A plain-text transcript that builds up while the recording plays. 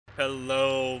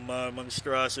Hello, my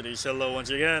monstrosities. Hello once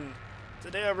again.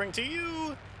 Today I bring to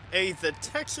you the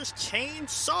Texas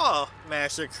Chainsaw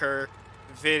Massacre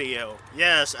video.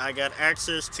 Yes, I got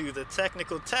access to the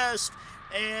technical test,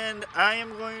 and I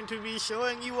am going to be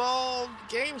showing you all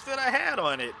games that I had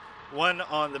on it. One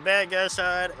on the bad guy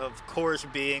side, of course,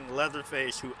 being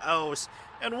Leatherface, who else,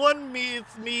 and one me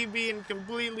being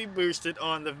completely boosted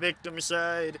on the victim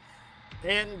side.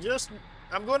 And just,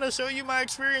 I'm going to show you my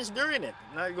experience during it.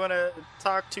 I'm not going to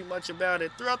talk too much about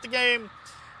it throughout the game.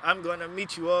 I'm going to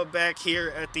meet you all back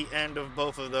here at the end of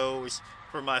both of those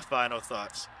for my final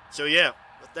thoughts. So yeah,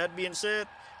 with that being said,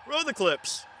 roll the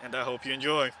clips, and I hope you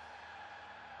enjoy.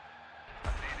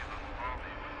 A native of Uvalde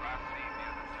was last seen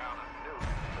near the town of Newt.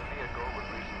 The vehicle was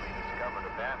recently discovered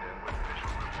abandoned with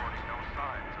officials reporting no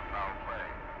signs of foul play.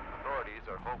 Authorities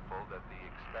are hopeful that the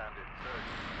expanded search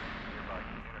in nearby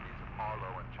communities of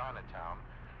Harlow and Chinatown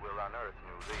will unearth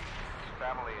new leads.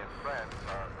 Family and friends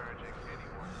are urging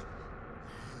anyone.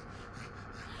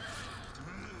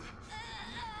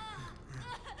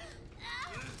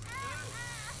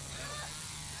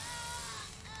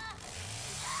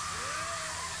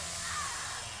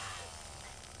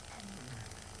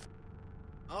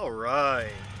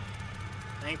 Alright.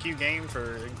 Thank you, game,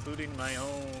 for including my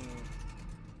own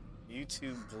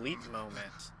YouTube bleep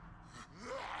moment.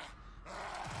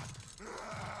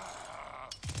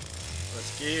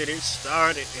 Let's get it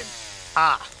started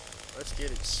let's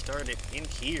get it started in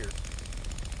here.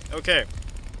 Okay.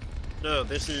 So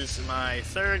this is my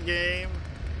third game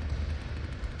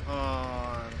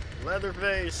on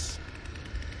Leatherface.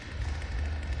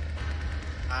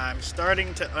 I'm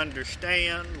starting to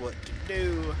understand what to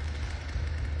do.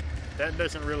 That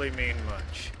doesn't really mean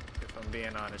much, if I'm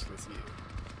being honest with you.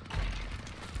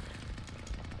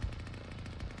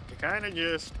 You kind of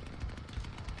just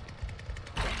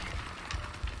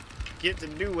get to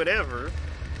do whatever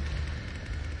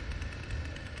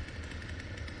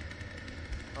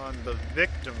on the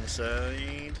victim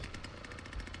side.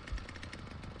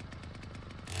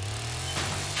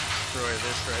 Destroy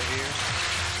this right here.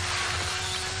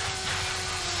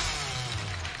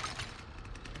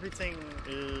 Everything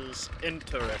is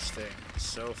interesting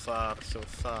so far, so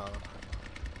far.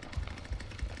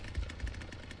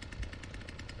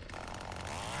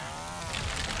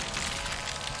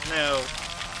 Now,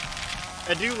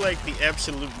 I do like the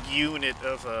absolute unit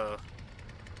of a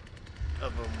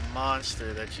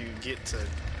monster that you get to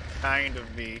kind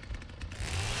of be.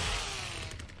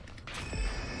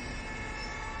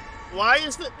 Why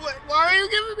is that? Why are you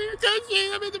giving me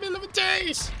attention? I'm in the middle of a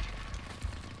chase.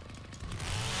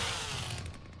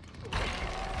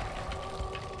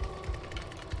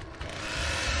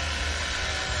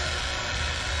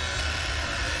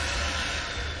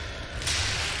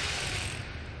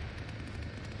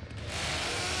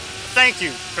 Thank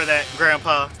you for that,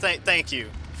 Grandpa. Thank you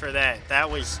for that. That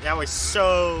was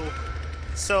so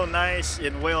nice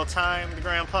and well timed,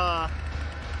 Grandpa.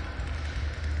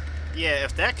 Yeah,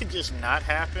 if that could just not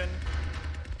happen,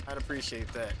 I'd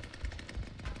appreciate that.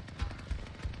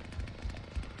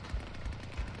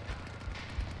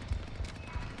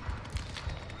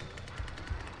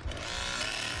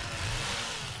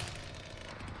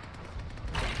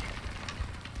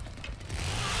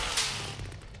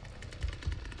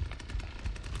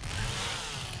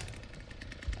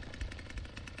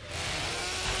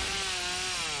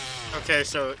 Okay,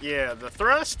 so yeah, the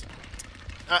thrust.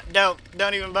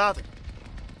 Don't even bother.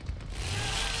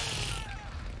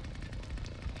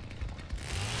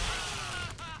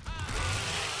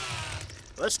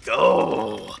 Let's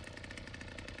go.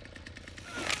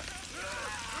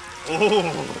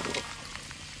 Oh.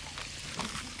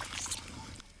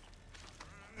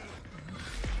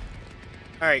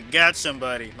 Alright, got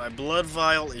somebody. My blood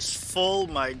vial is full.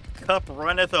 My cup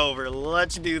runneth over.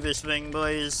 Let's do this thing,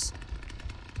 boys.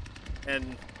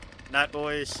 And not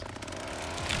boys.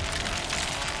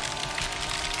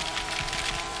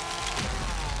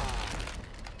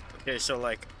 Okay, so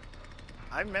like,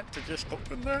 I meant to just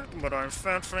open that, but I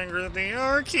fat fingered the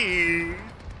R key.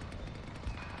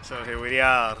 So here we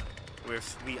are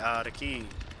with the R key.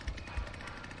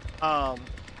 Ooh.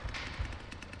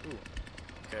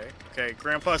 Okay,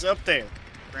 Grandpa's up there.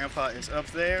 Grandpa is up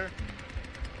there.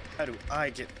 How do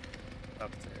I get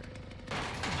up there?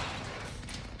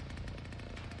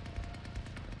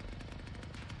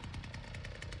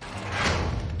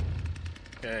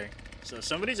 Okay, so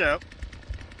somebody's out.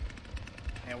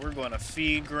 And we're going to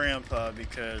feed Grandpa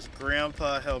because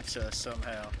Grandpa helps us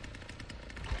somehow.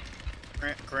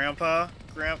 Grandpa?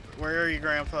 Where are you,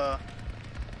 Grandpa?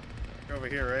 You're over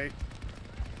here, right?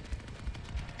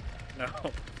 No.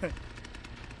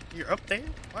 You're up there?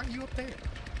 Why are you up there?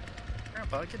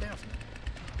 Grandpa, get down from there.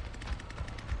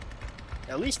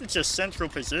 At least it's a central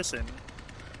position.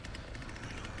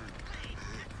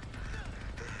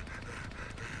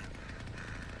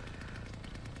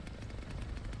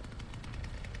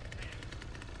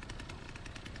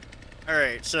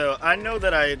 Alright, so I know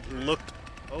that I looked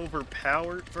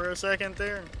overpowered for a second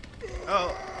there.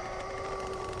 Oh.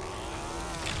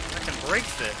 I can break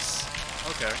this.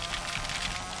 Okay.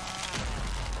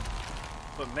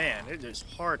 But man, it is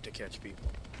hard to catch people.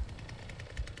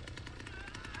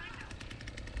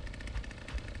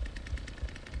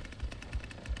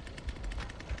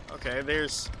 Okay,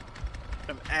 there's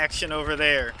some action over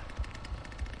there.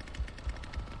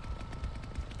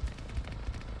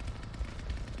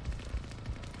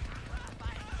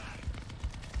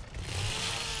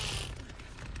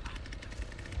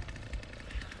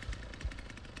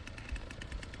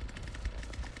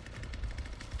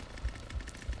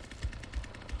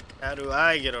 How do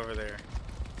I get over there?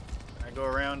 Can I go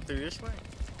around through this way?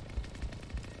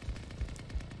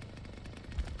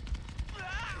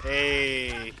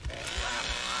 Hey.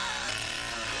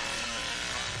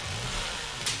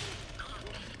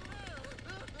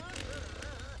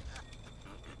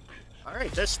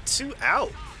 Alright, that's 2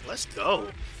 out. Let's go.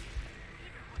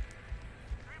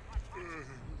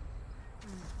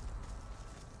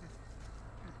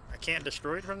 I can't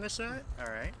destroy it from this side?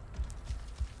 Alright.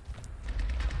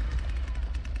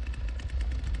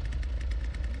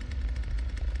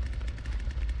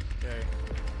 Okay.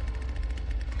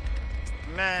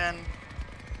 Man.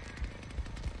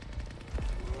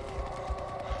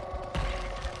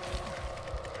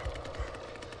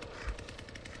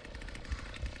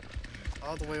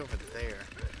 All the way over there.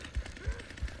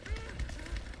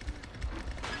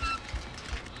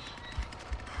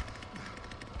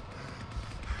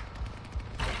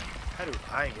 How do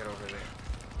I get over there?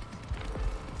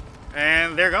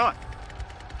 And they're gone.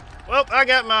 Well, I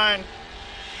got mine.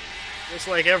 Just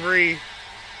like every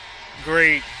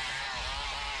great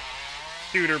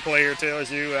shooter player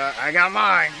tells you, I got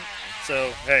mine.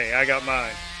 So, hey, I got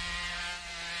mine.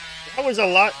 That was a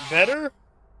lot better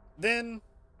than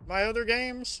my other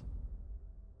games,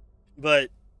 but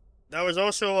that was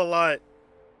also a lot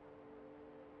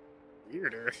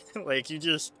weirder. Like, you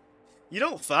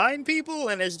don't find people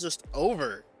and it's just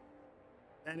over.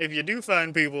 And if you do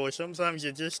find people, sometimes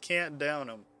you just can't down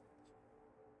them.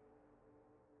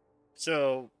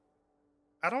 So,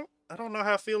 I don't know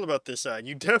how I feel about this side.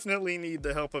 You definitely need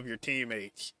the help of your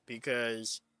teammates,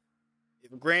 because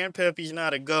if Grandpappy's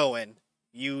not a-going,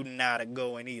 you not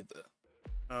a-going either.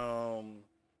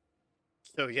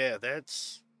 So yeah,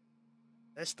 that's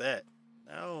that.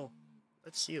 Now,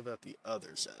 let's see about the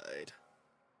other side.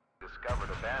 Discovered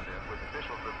abandoned, with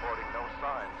officials reporting no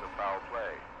signs of foul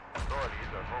play. Authorities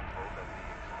are hopeful that the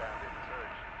expanded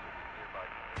search into the nearby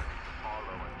communities of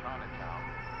Harlow and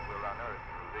Chinatown will unearth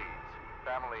new leads.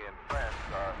 Family and friends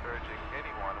are urging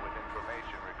anyone with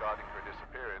information regarding her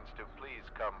disappearance to please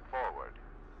come forward.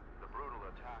 The brutal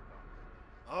attack on...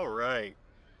 All right.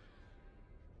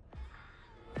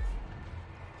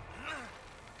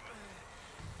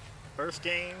 First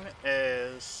game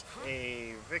as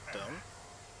a victim.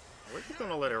 We're just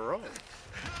gonna let it roll. Gotta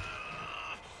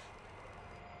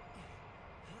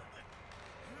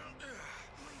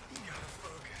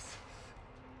focus.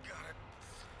 Gotta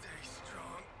stay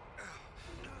strong.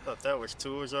 Thought that was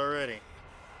tours already.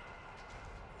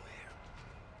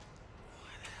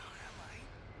 Where the hell am I?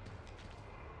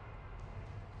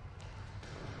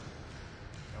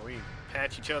 Can we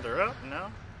patch each other up? No?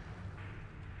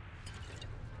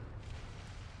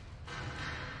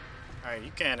 Alright,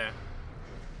 you kinda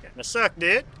sucked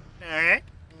it. Alright,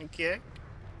 okay.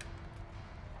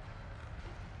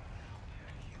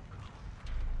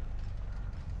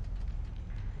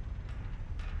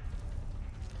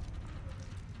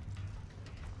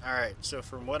 Alright, so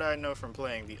from what I know from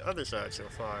playing the other side so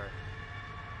far,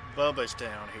 Bubba's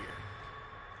down here.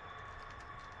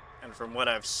 And from what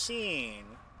I've seen...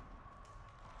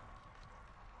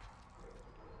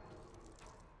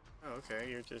 Oh, okay,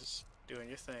 you're just doing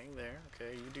your thing there.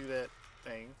 Okay, you do that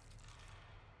thing.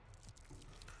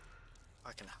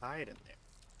 I can hide in there.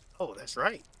 Oh, that's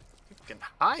right. You can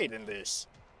hide in this.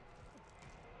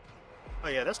 Oh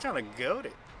yeah, that's kind of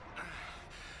goated.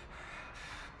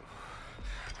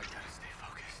 I gotta stay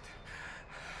focused.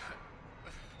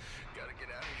 Gotta get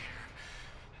out of here.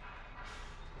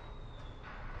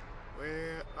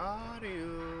 Where are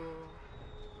you?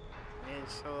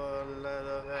 It's all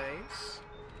Leatherface.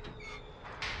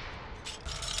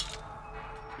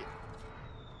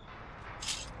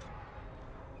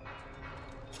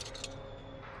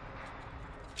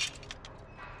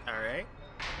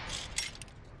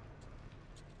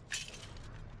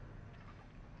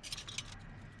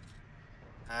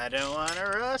 I don't want to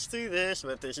rush through this,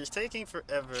 but this is taking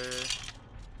forever.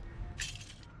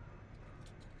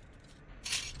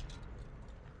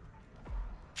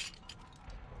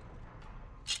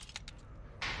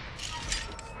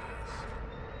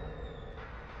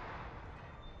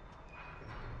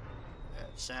 That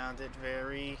sounded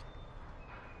very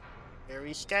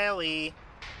scary.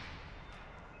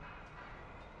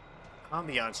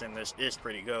 Ambiance in this is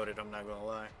pretty goated, I'm not gonna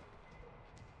lie.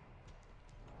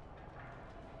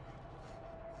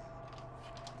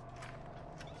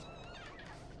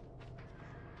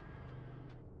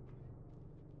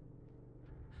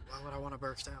 Why would I want to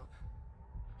burst out?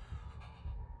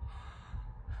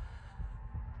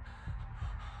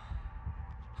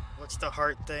 What's the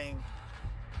heart thing?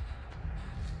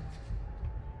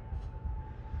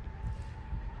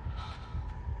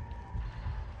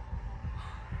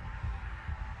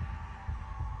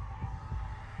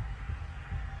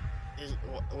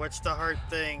 What's the heart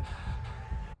thing?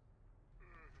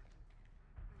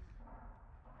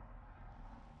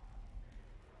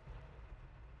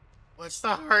 What's the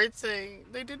heart thing?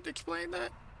 They didn't explain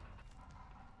that.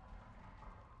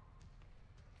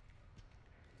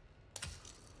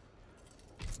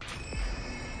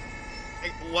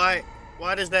 Hey,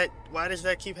 why does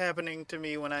that keep happening to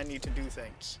me when I need to do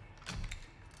things?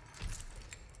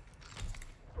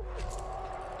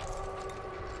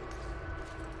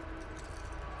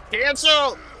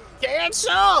 Cancel!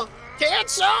 Cancel!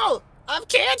 Cancel! I've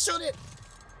canceled it!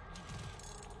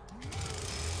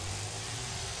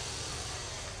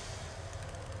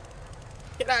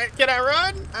 Can I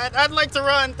run? I'd like to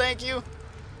run, thank you.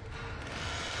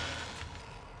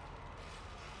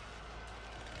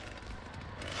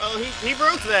 Oh, he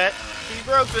broke that. He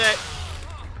broke that.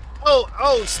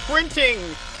 Oh, sprinting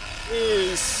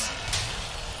is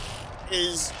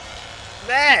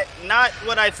that not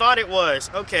what I thought it was.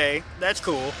 Okay, that's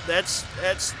cool. That's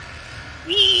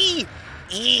ooh,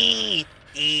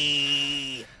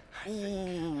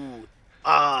 ooh.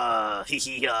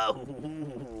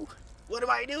 What am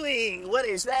I doing? What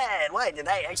is that? Why did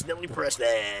I accidentally press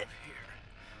that?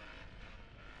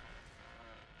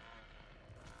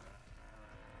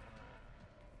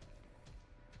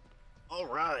 All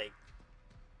right.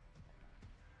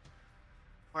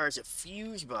 Requires a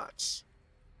fuse box.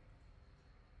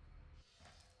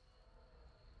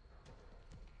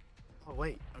 Oh,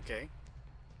 wait. Okay.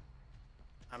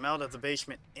 I'm out of the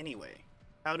basement anyway.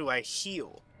 How do I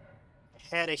heal? I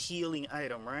had a healing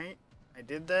item, right? I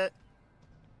did that?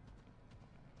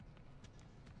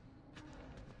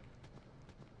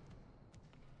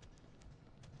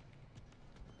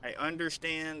 I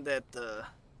understand that the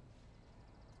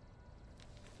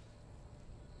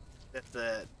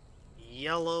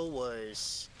yellow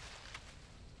was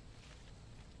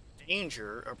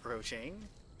danger approaching.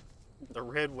 The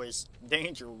red was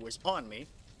danger was on me.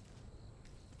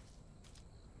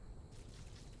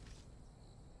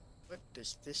 What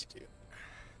does this do?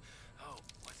 Oh,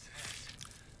 what's this?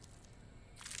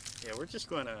 Yeah, we're just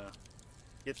gonna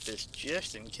get this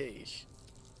just in case.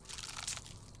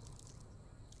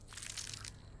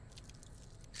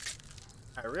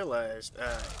 I realized,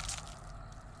 uh-oh.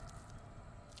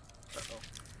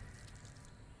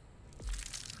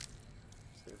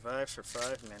 Survive for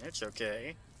 5 minutes,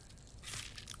 okay.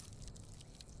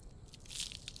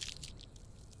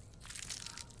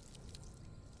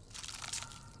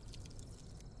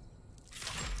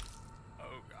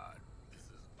 Oh God, this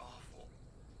is awful.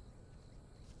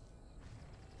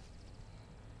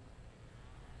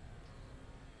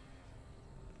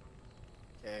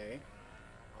 Okay.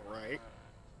 Alright.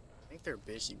 I think they're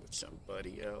busy with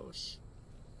somebody else.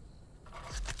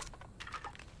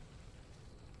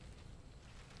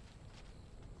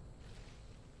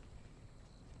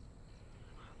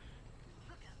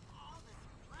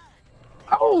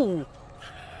 Oh!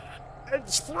 And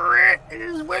Sprint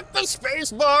is with the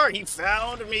space bar. He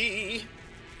found me.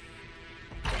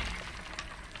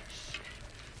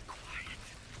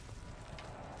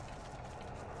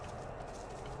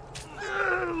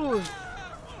 No.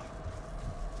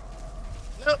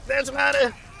 Nope, that's not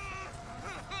a.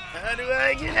 How do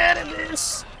I get out of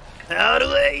this? How do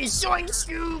I join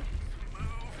scoop?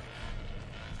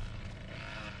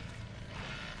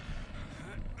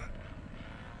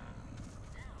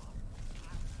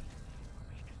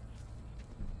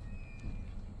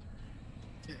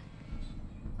 Okay.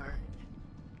 Alright.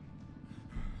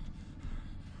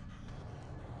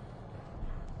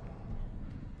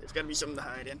 There's gotta be something to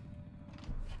hide in.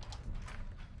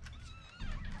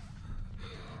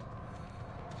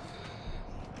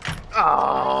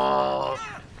 Oh,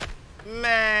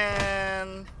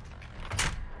 man.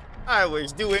 I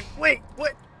was doing. Wait,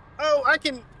 what?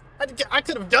 I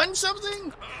could have done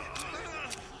something?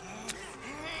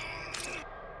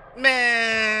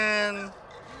 Man.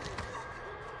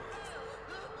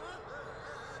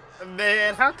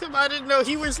 Man, how come I didn't know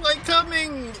he was, like,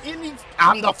 coming?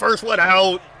 I'm the first one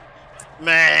out.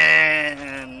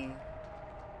 Man.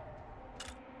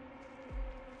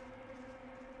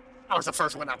 I was the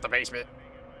first one out the basement.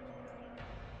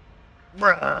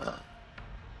 Bruh.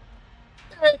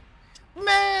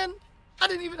 Man, I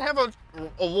didn't even have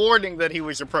a warning that he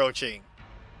was approaching.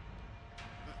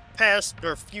 Past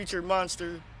or future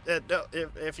monster,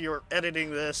 if you're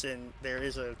editing this and there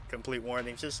is a complete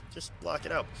warning, just block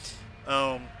it out.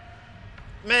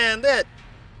 Man, that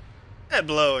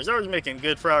blows. I was making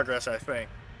good progress, I think.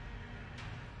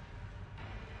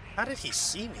 How did he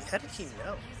see me? How did he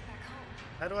know?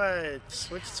 How do I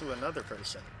switch to another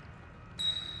person?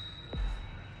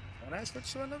 Can I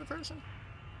switch to another person?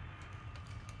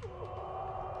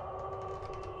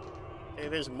 Hey,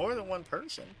 there's more than one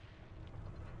person.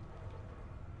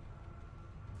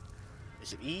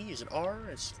 Is it E? Is it R?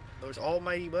 It's those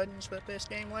almighty buttons that this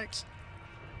game likes?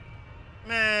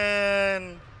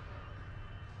 Man.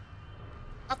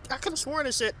 I could have sworn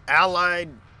it said allied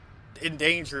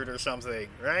endangered or something,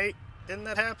 right? Didn't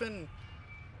that happen?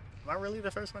 Am I really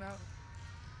the first one out?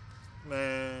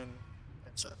 Man.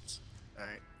 That sucks.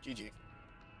 Alright, GG.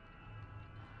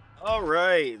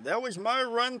 Alright, that was my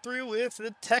run through with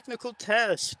the technical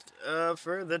test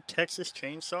for the Texas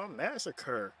Chainsaw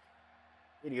Massacre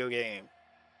video game.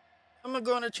 I'm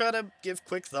going to try to give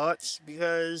quick thoughts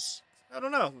because I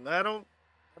don't know. I don't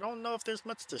know if there's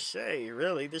much to say,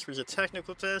 really. This was a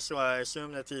technical test, so I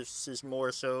assume that this is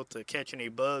more so to catch any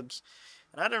bugs.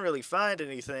 And I didn't really find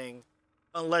anything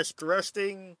unless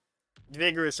thrusting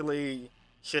vigorously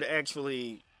should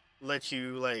actually let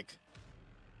you, like,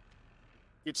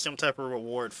 get some type of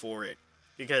reward for it.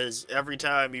 Because every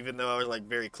time, even though I was, like,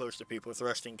 very close to people,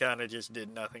 thrusting kind of just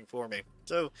did nothing for me.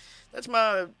 So, that's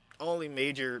my only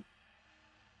major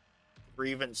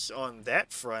grievance on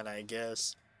that front, I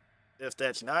guess. If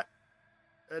that's not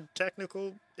a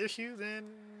technical issue, then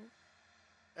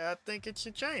I think it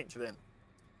should change, then.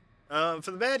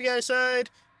 For the bad guy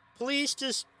side, please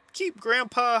just keep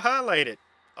Grandpa highlighted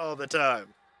all the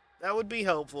time. That would be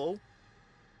helpful.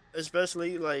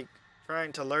 Especially, like,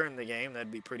 trying to learn the game,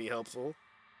 that'd be pretty helpful.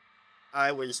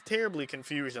 I was terribly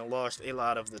confused and lost a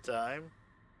lot of the time.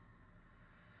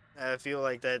 I feel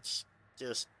like that's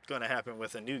just going to happen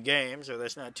with a new game, so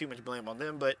that's not too much blame on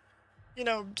them, but, you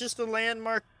know, just a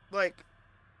landmark, like,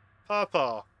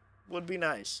 Pawpaw would be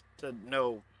nice to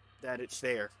know that it's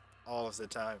there all of the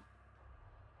time.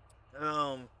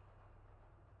 And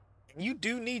you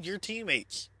do need your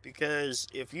teammates, because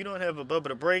if you don't have a Bubba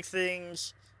to break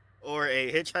things, or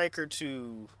a hitchhiker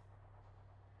to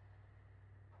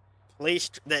place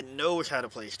that knows how to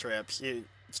place traps,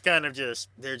 it's kind of just,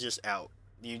 they're just out.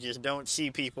 You just don't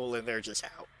see people and they're just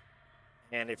out.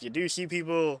 And if you do see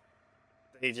people,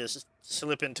 they just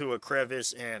slip into a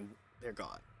crevice and they're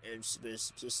gone. It's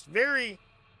just very,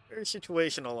 very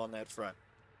situational on that front.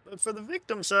 But for the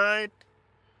victim side,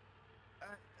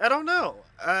 I don't know.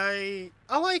 I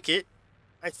like it,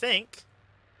 I think.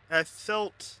 I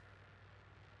felt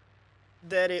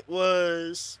that it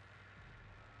was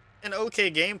an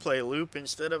okay gameplay loop.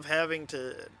 Instead of having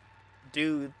to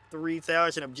do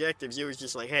 3,000 objectives, it was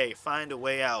just like, hey, find a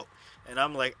way out. And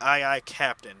I'm like, aye,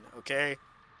 Captain, okay?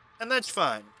 And that's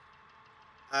fine.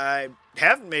 I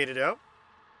haven't made it out.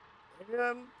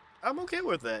 I'm okay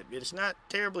with that. It's not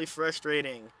terribly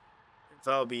frustrating, if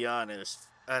I'll be honest.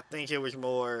 I think it was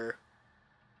more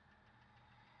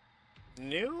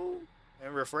new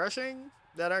and refreshing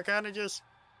that I kind of just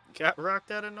got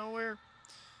rocked out of nowhere.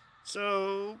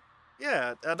 So,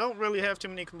 yeah, I don't really have too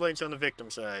many complaints on the victim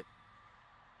side.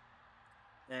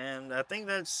 And I think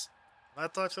that's my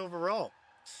thoughts overall.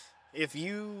 If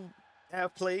you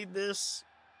have played this,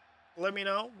 let me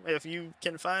know. If you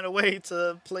can find a way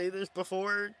to play this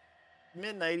before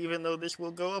midnight, even though this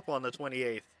will go up on the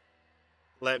 28th,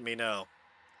 let me know.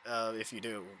 If you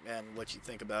do, and what you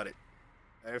think about it.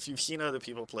 Or if you've seen other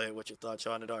people play it, what your thoughts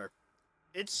on it are.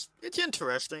 It's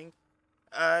interesting.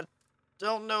 I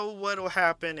don't know what will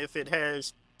happen if it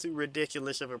has too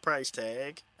ridiculous of a price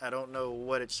tag. I don't know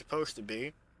what it's supposed to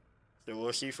be. So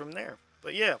we'll see from there.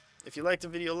 But yeah, if you liked the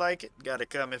video, like it. Got a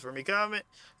comment for me, comment.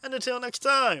 And until next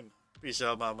time, peace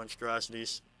out, my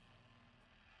monstrosities.